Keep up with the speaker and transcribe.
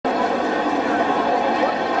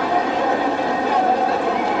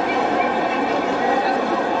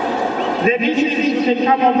The DCs, you can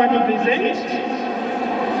come over to present.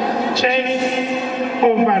 Chess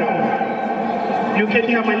overall. You can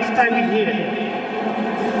come and stand here.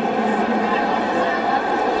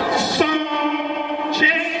 So,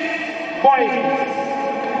 chess boys.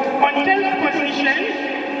 On 10th position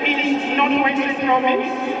is Northwestern Province,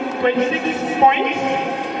 26 points.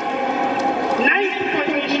 9th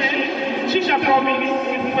position, Chicha Province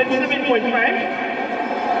with 27.5.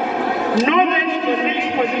 Northern to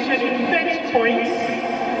 8th position with 30 points.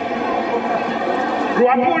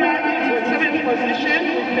 Ruapura is on 7th position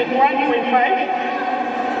with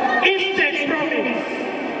 31.5. Eastern Province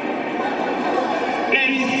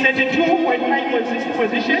is 32.5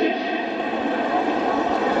 position.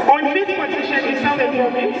 On 5th position is Southern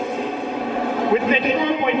Province with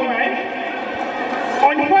 34.5.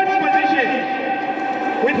 On 4th position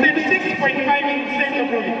with 36.5 in Central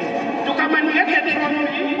Province. To come and get the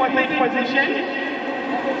trophy for 3rd position,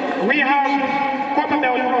 we have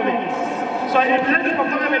Copperbelt Province. So I represent from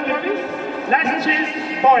Copperbelt Province, last chess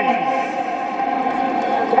boys.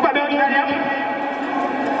 Copperbelt, hurry up.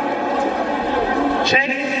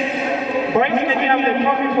 Chess boys, can we have the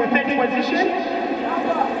trophy for 3rd position?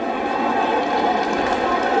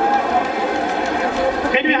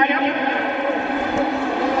 Can we hurry up?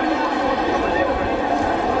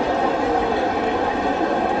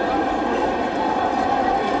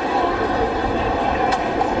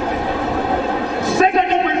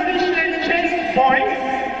 Boys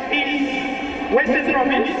is Western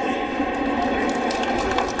Province.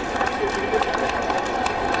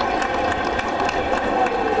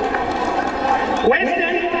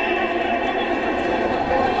 Western,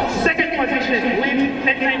 2nd position with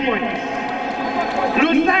 39 points.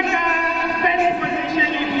 Lusaka, 1st position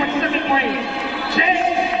with 47 points. Chess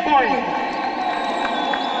boys.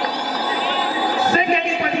 2nd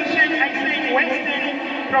position, I say Western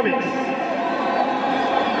Province.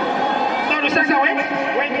 Lusaka, wait,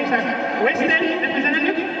 Lusaka. Western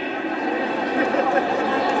representative.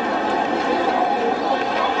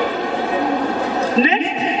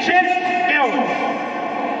 Next, chess girls.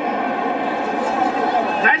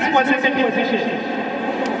 That's for 2nd position.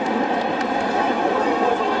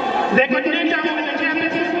 The coordinator of the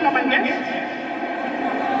chairperson, come and get.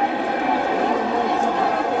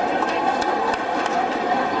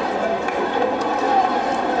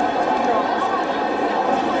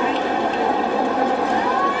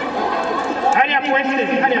 Western,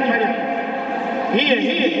 hurry up. Here.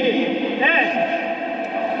 There.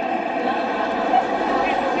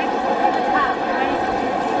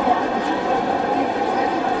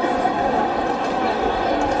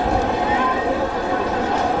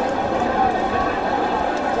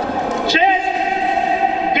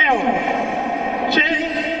 Chess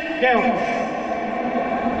girls.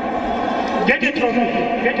 Get a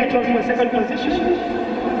trophy for 2nd position.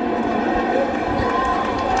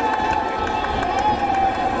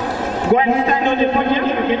 Go and stand on the podium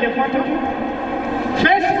and get a photo.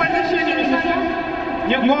 1st position in Lusaka,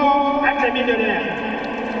 you go at the middle there.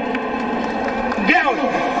 Girls,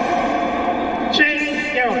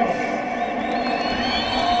 chess girls.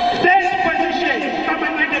 3rd position, come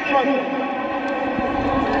and get a trophy.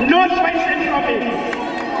 Northwestern Province.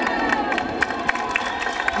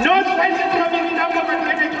 Northwestern Province, now come and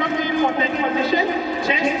get a trophy for 3rd position.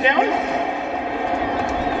 Chess girls.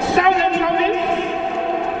 Southern Province.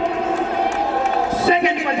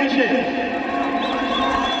 2nd position.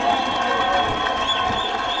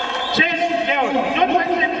 Chess girls.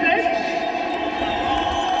 Northwestern third.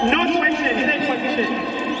 Northwestern 3rd position.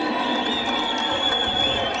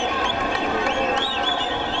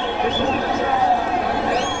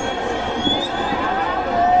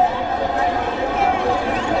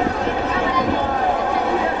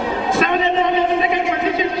 Southern Province 2nd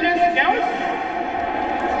position. Chess girls.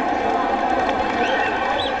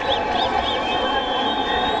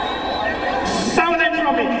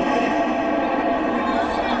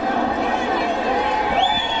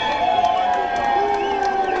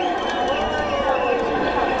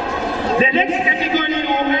 The next category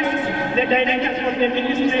will ask the directors from the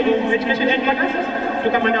Ministry of Education headquarters to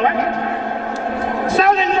come and award.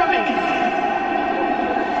 Southern Province.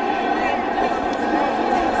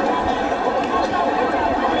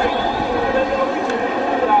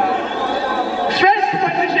 First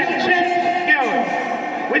position, chess girls,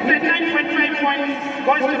 with the 9.5 points,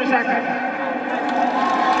 goes to Lusaka.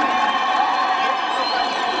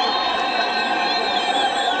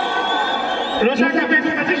 Lusaka first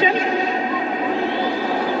position.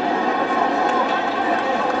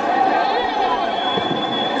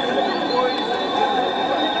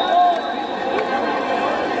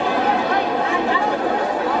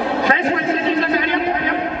 First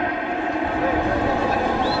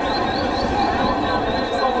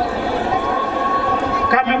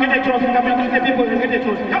a trophy. Come and get the people and get a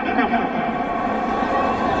trophy. Come.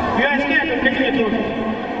 You are scared of getting a trophy.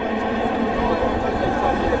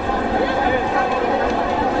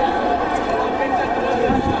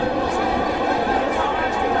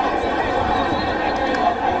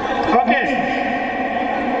 Okay.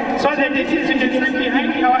 So the DCs you can stand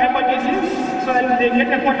behind our airport DCs so that they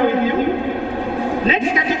get a photo with you. Next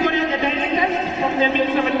category are the directors from the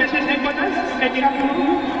Ministry of Education headquarters. You can come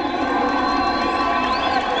through.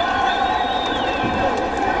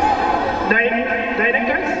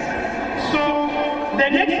 Directors. So the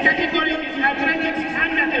next category is athletics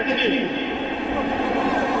under 13.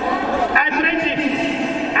 Athletics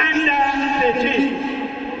under 13.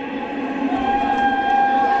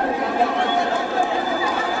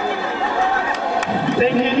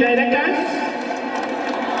 Thank you, directors.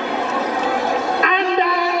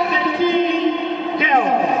 Under 13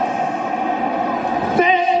 girls.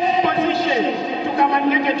 Third position to come and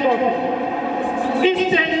get a trophy.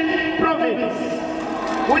 Eastern Province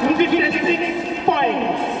with 56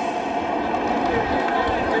 points.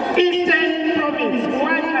 Eastern Province,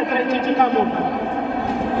 one athletic to come over.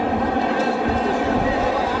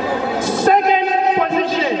 Second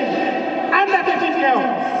position, under 13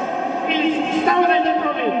 girls, is Southern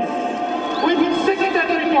Province with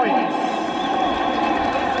 63 points.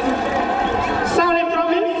 Southern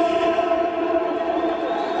Province.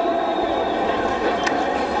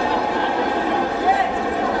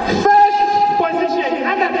 First position,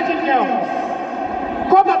 under 13 girls,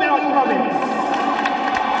 Commonwealth Province.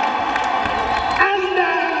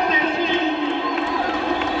 Under 13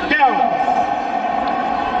 girls.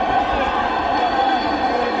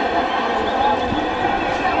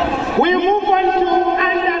 We move on to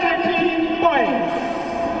under 13 points.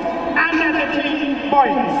 Under 13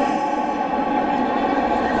 points.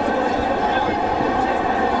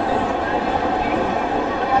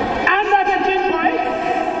 Under 13 points.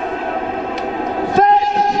 Third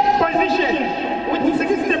position with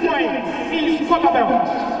 60 points is Commonwealth.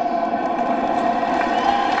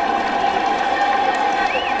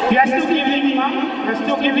 You are still giving, ma'am? You are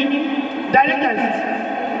still giving directors.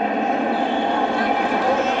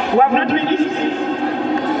 We have not finished.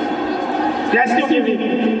 They are still giving.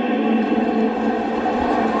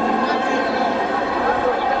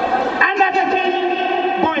 Under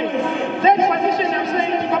 13 points. Third position, I'm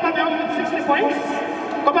saying to Commonwealth with 60 points.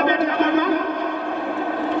 Commonwealth,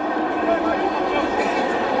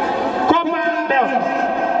 Commonwealth.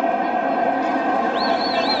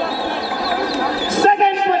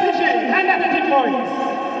 Second position, under 13 points.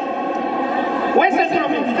 Western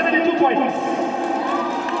Province, 72 points.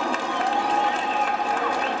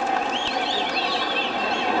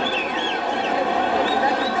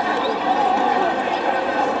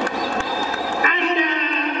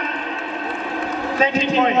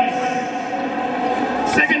 Points.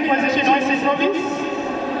 Second position, Western Province.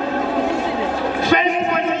 First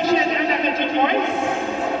position under 13 points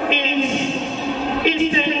is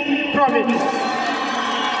Eastern Province.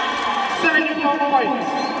 74 points.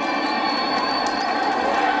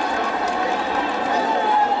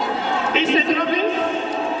 Eastern Province.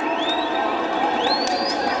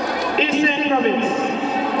 Eastern Province.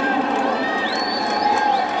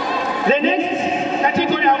 The next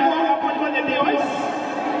category of the viewers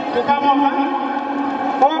to come over,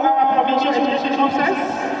 all our provincial education officers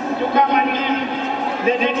to come and give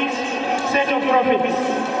the next set of trophies.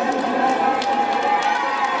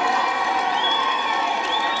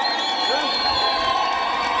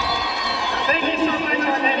 Thank you so much,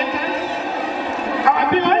 our directors. Our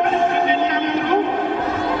viewers, you can come through.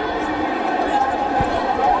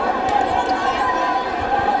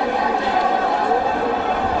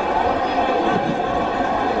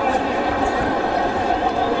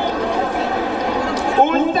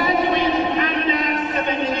 We'll start with under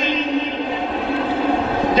 17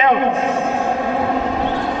 girls.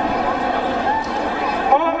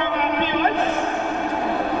 All our viewers,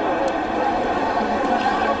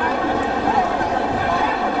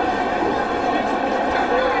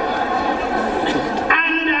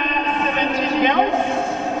 under 17 girls,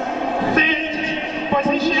 third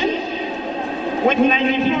position with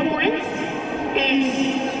 94 points is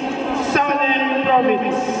Southern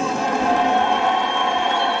Province.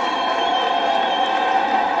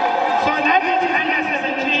 Under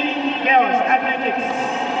 17 girls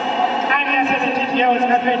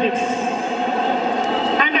athletics.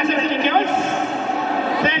 Under 17 girls,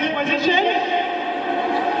 third position.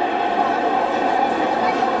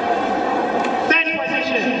 Third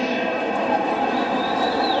position.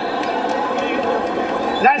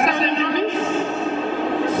 That's Southern Province.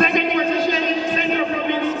 Second position, Central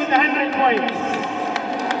Province with 100 points.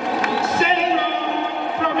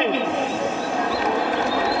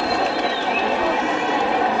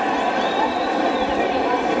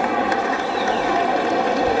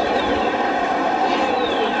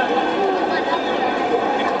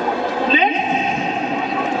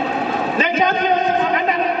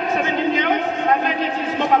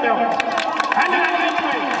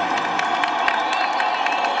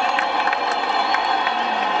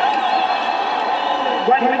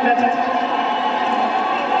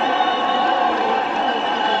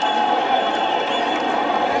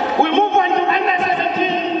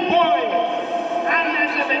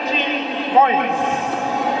 boys.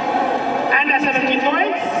 Under 17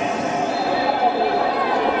 boys.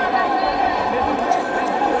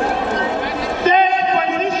 Third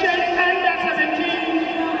position under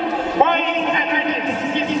 17 boys athletics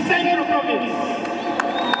is Central Province.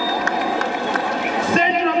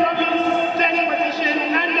 Central Province, third position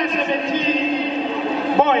under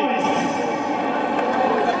 17 boys.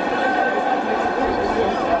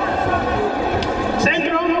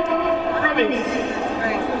 Central Province.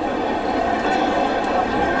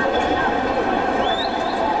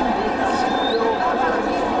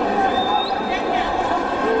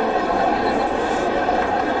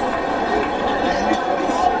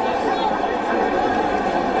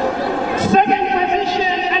 Second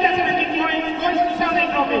position under 17 points goes to Southern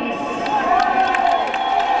Province.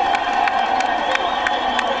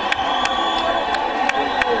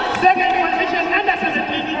 Second position under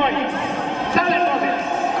 17 points, Southern Province.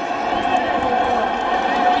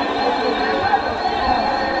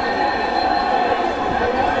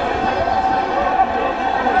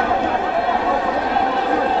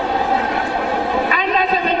 Under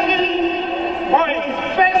 17 boys,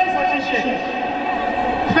 first position.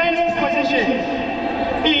 First position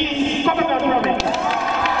is Commonwealth Province.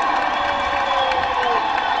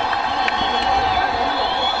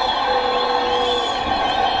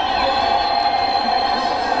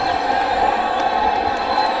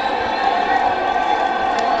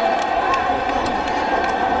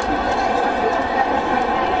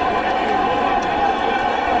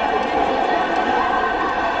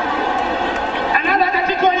 Another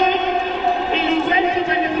category is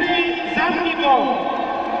 2023 Zambigo.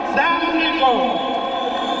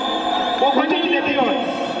 We'll continue the fields.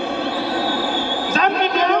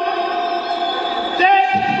 Zambigo,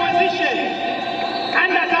 third position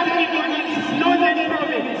under Zambigo is Northern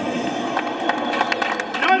Province.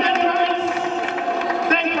 Northern Province,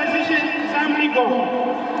 third position, Zambigo.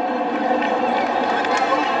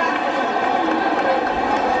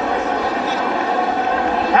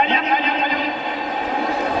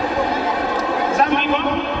 Zambigo.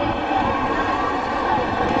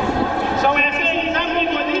 So we are saying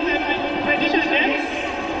Zambigo, these are traditional games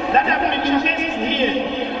that have been showcased here.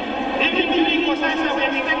 Even during Zassa, we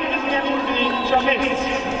expect this game to be showcased.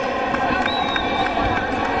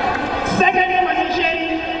 Second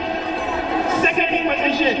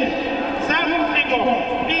position, Zambigo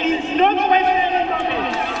is Northwestern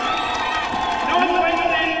Province.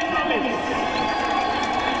 Northwestern Province.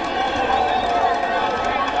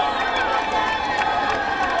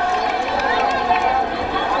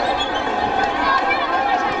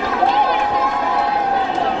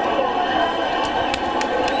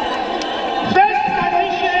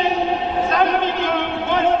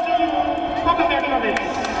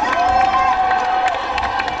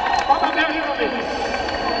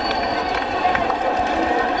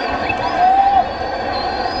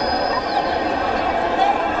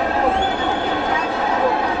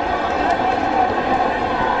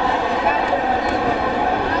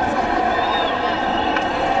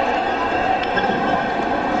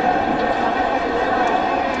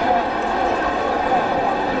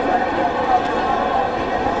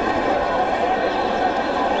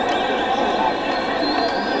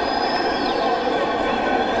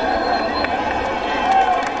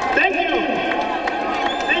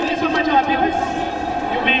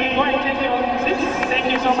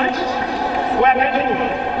 So much. We are grateful.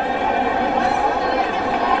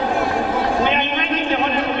 We are inviting the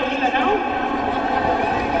Honorable Minister now.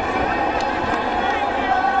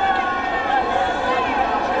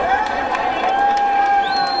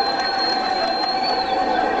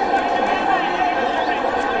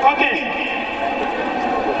 Okay.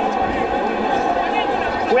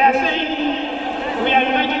 We are saying we are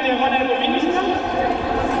inviting the Honorable Minister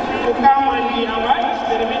to come and be awarded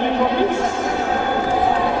the remaining trophies.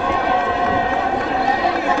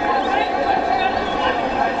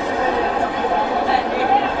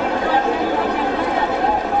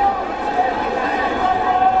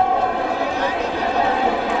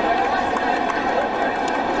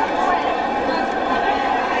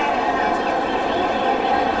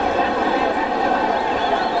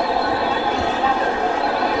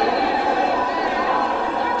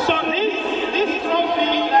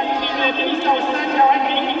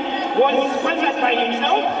 Was sponsored by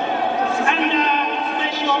himself under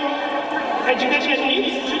special education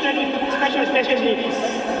needs, children with special needs.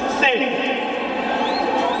 Same.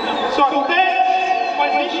 So third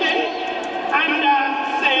position under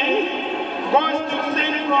same goes to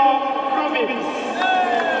Central Province.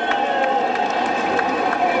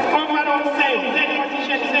 Overall same, third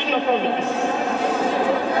position Central Province.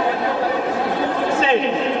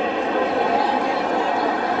 Same.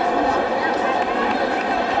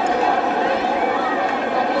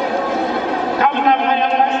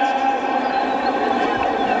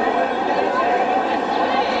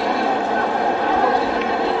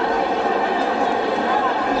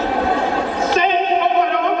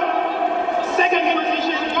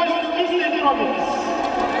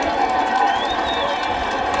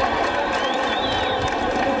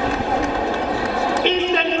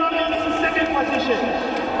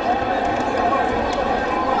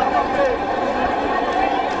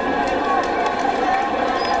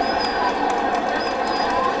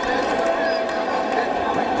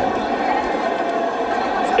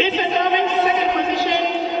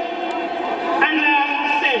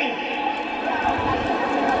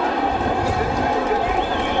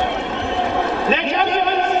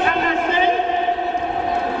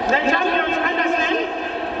 The champions understand,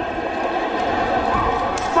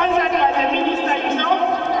 sponsored by the minister himself,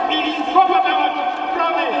 is Commonwealth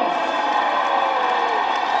Province.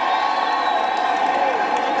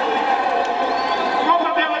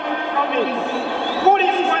 Commonwealth Province, who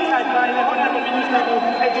is sponsored by the Honorable Minister of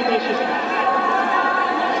Education.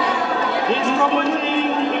 He is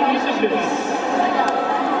promoting inclusiveness.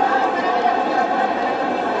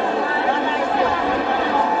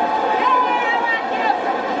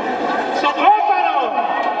 So overall,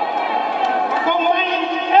 combine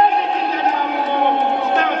everything that I'm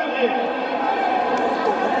spelled here.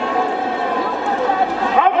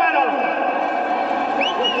 Overall,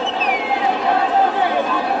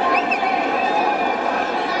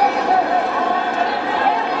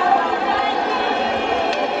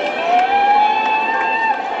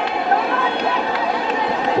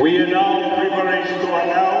 we are now privileged to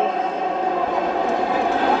announce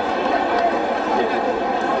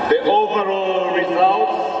the overall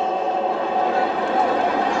results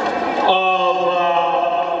of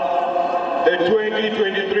the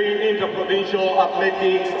 2023 Inter-Provincial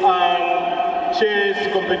Athletics and Chess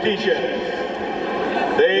competitions.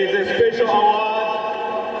 There is a special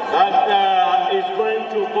award that is going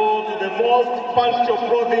to go to the most punctual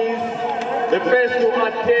province, the first to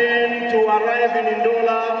attend, to arrive in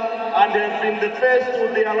Ndola, and have been the first to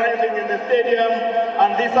be arriving in the stadium,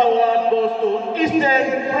 and this award goes to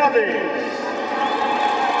Eastern Province.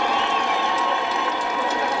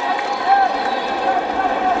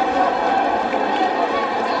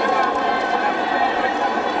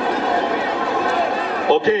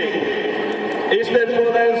 Okay, Eastern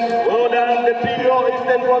Province, well done, the PO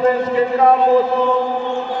Eastern Province can come also.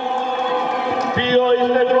 PO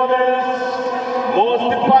Eastern Province, most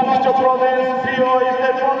punctual province, PO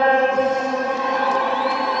Eastern Province.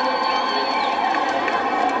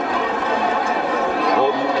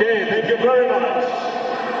 Okay, thank you very much.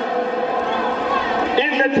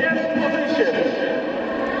 In the 10th position,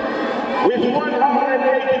 with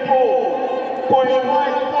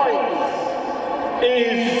 184.5 points,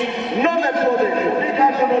 is Northern Province, Big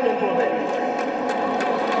Country Northern Province.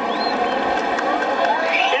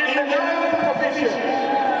 In the 9th position,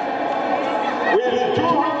 with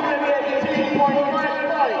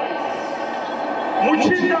 218.5 points,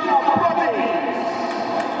 Muchinda Province.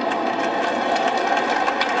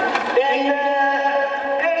 In the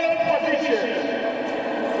 8th position,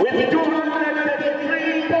 with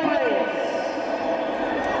 233 points,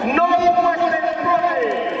 Northwestern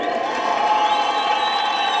Province.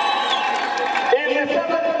 In the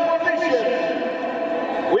 7th position,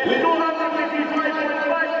 with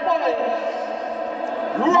 255.5 points,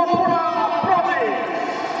 Luapula Province.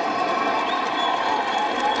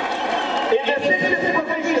 In the 6th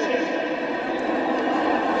position,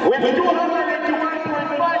 with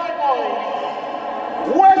 281.5 points,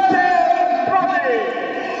 Western Province.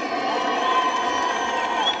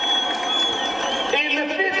 In the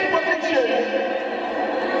 5th position,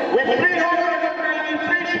 with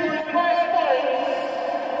 393.5 points,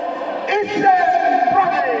 Eastern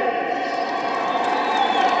Province.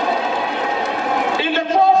 In the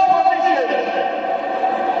 4th position,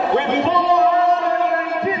 with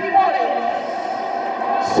 419 points,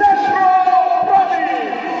 Central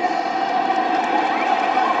Province.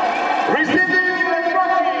 Receiving the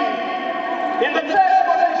trophy in the 3rd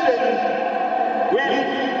position, with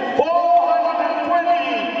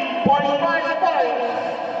 420.5 points,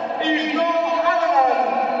 is no other than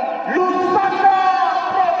Zassa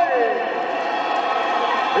Province.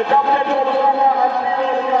 The captain of Zambia has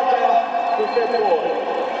been Zassa to step forward.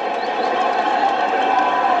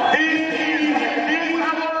 This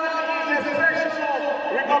award is a special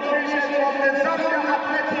recognition from the Zambia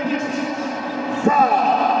Athletics.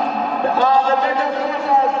 Zassa are the major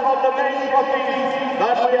sponsors of the main trophies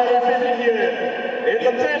that we are receiving here. In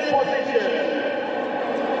the 3rd position,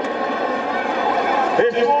 the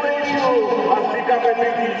small issue has become a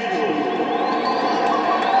big issue.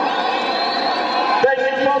 Thank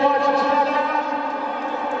you so much, Zassa.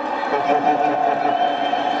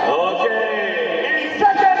 Okay, in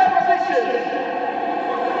 2nd position,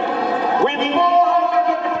 with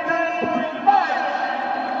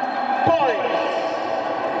 459.5 points,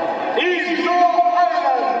 is no other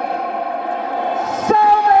than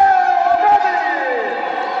Zambia.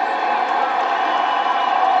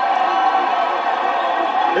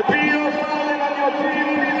 The PO Southern and your team,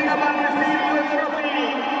 please come and receive the trophy,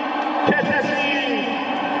 courtesy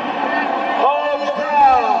of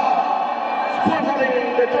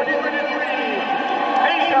sponsoring the 2023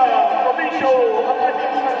 Inter-Provincial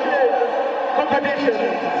Athletics and Chess competition.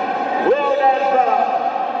 Well done,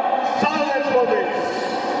 Southern Province.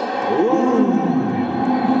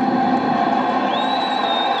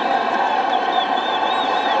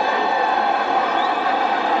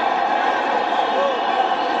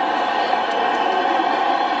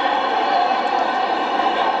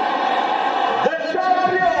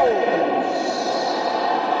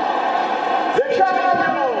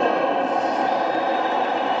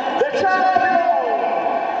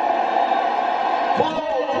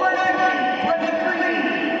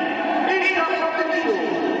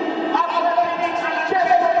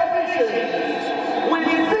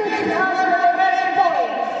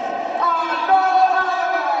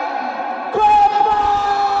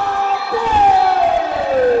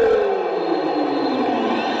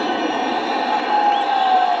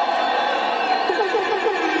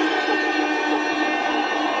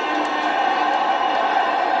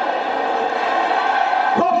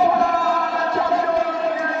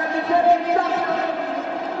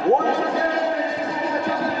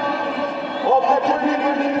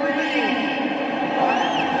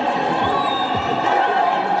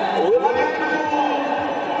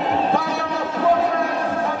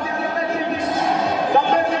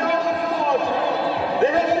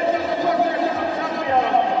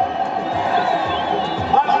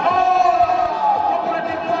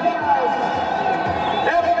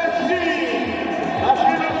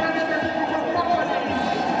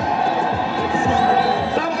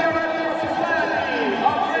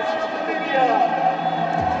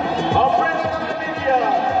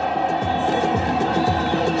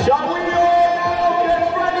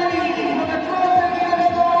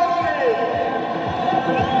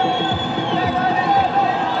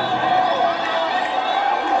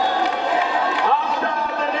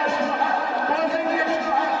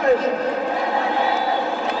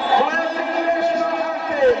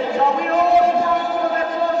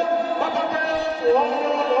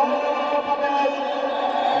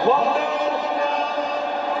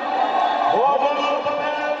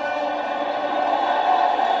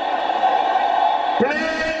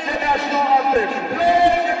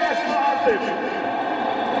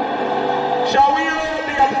 Shall we all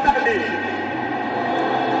be upstanding?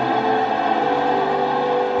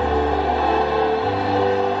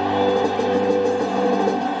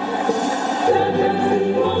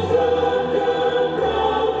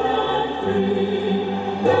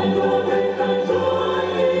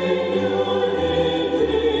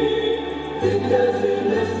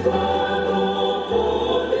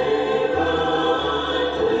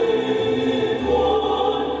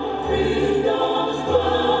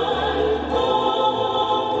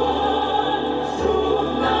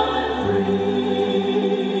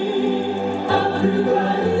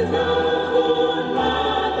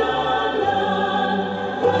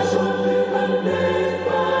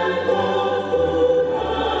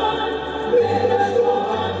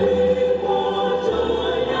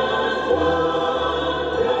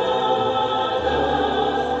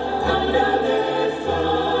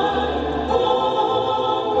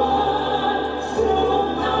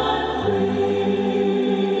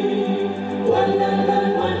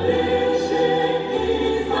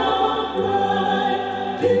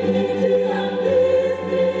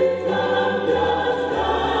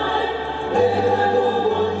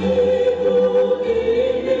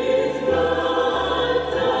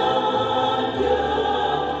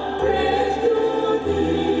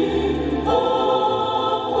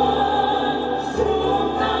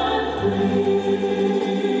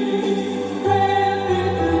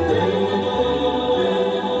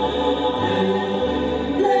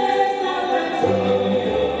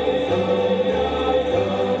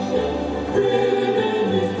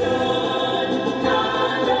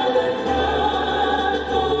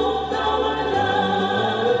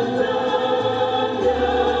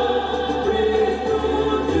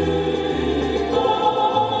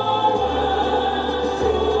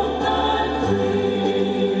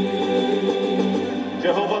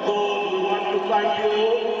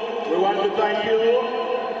 Thank you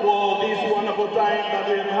for this wonderful time that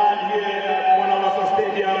we have had here at Mwanawasa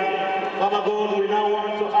Stadium. Father God, we now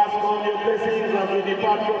want to ask all your blessings as we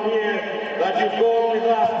depart from here, that you go with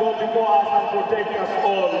us, go before us and protect us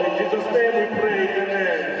all. In Jesus' name we pray,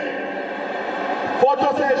 amen.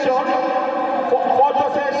 Photo session.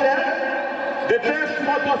 The first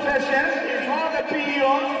photo session is all the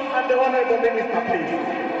PEOs and the Honorable Minister, please.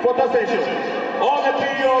 Photo session. All the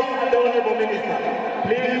PEOs and the Honorable Minister.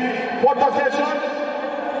 Please, photo session.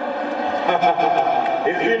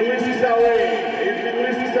 It's been whisked away. It's been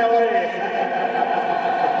whisked away.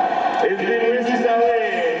 It's been whisked away.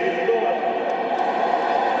 It's gone.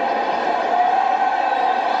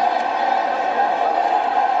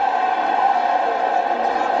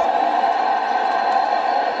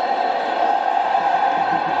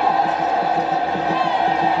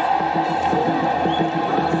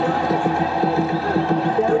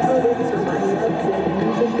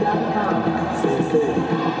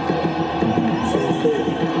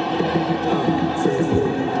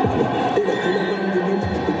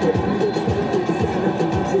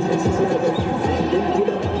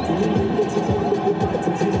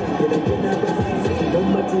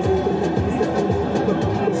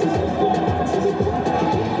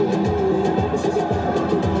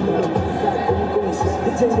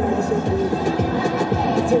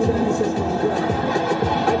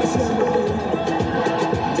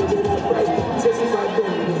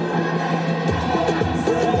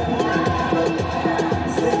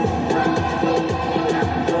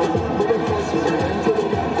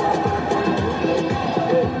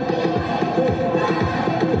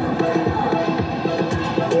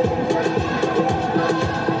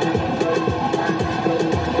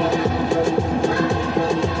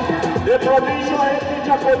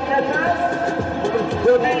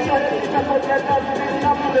 Provincial coordinators, please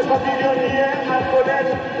come to the pavilion here and collect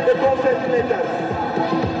the consent letters.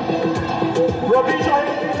 Provincial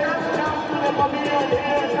teachers, come to the pavilion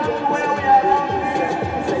here, come to where we are now.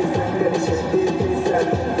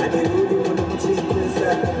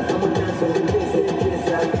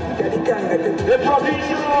 The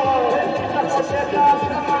provincial coordinators,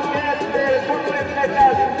 come and get the consent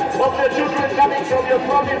letters of the children coming from your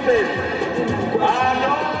provinces. And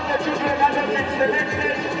all the children that have been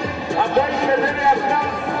selected are going to the various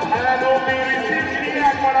camps and will be received here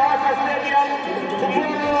at Mwanawasa Stadium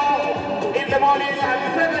tomorrow in the morning at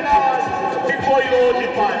 7 hours before you all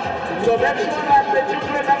depart. So make sure that the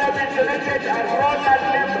children that have been selected are brought and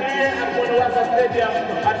left here at Mwanawasa Stadium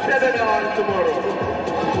at 7 hours tomorrow.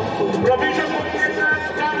 Provincial coordinators,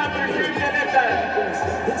 come and receive the letters.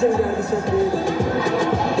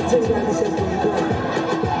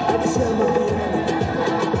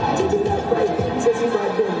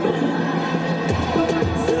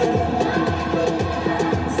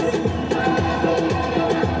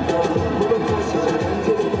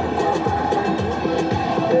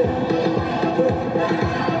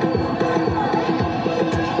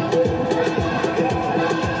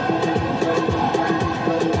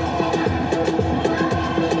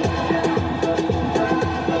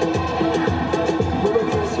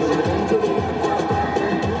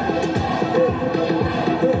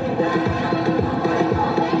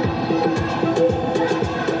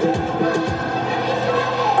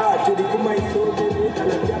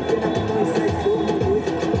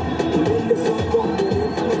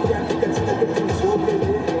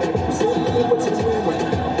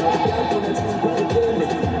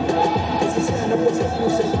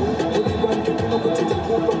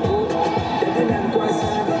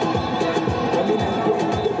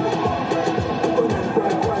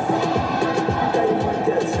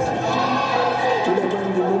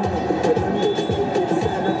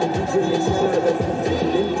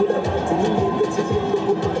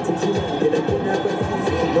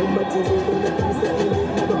 Don't